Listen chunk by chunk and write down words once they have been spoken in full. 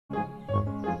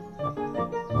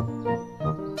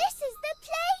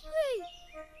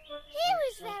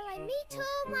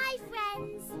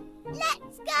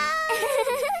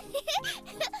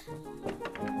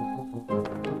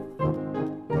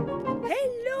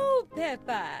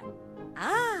Peppa.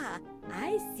 Ah,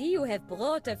 I see you have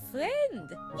brought a friend.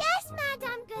 Yes,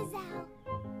 Madame Gazelle.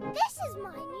 This is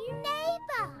my new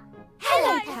neighbour.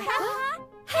 Hello, Peppa.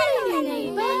 Hello,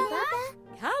 neighbour.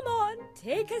 Come on,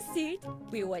 take a seat.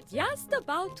 We were just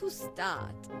about to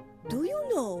start. Do you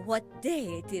know what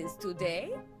day it is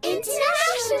today?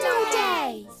 International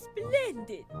Day.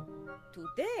 Splendid!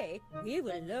 Today, we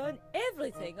will learn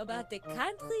everything about the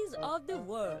countries of the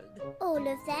world. All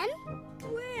of them?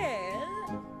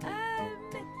 Well,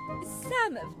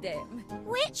 some of them.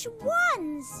 Which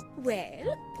ones?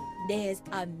 Well, there's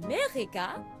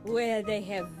America, where they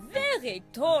have very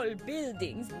tall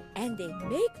buildings and they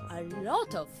make a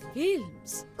lot of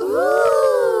films.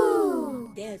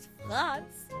 Ooh! There's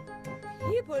France.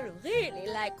 People really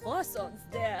like croissants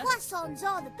there. Croissants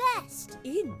are the best.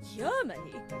 In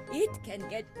Germany, it can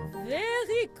get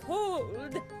very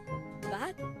cold.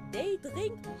 But they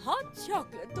drink hot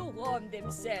chocolate to warm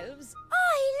themselves.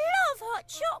 I love hot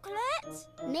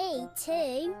chocolate. Me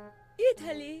too.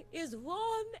 Italy is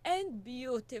warm and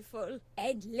beautiful.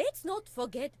 And let's not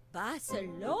forget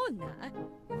Barcelona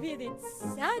with its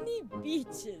sunny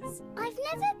beaches. I've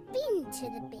never been to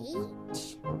the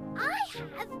beach. I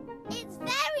have. It's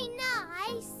very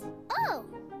nice. Oh.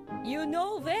 You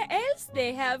know where else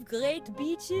they have great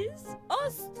beaches?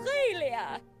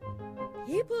 Australia.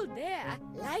 People there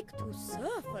like to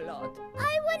surf a lot.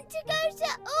 I want to go to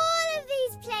all of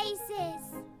these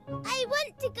places. I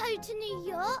want to go to New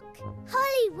York,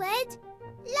 Hollywood,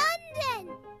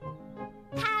 London,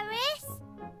 Paris,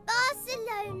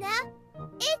 Barcelona,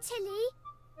 Italy,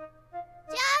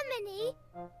 Germany,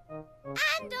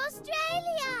 and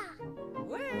Australia.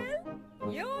 Well,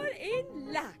 you're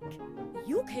in luck.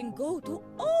 You can go to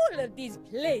all of these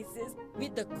places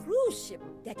with the cruise ship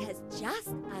that has just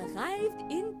arrived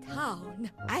in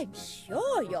town. I'm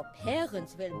sure your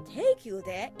parents will take you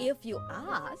there if you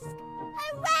ask.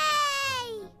 Hooray!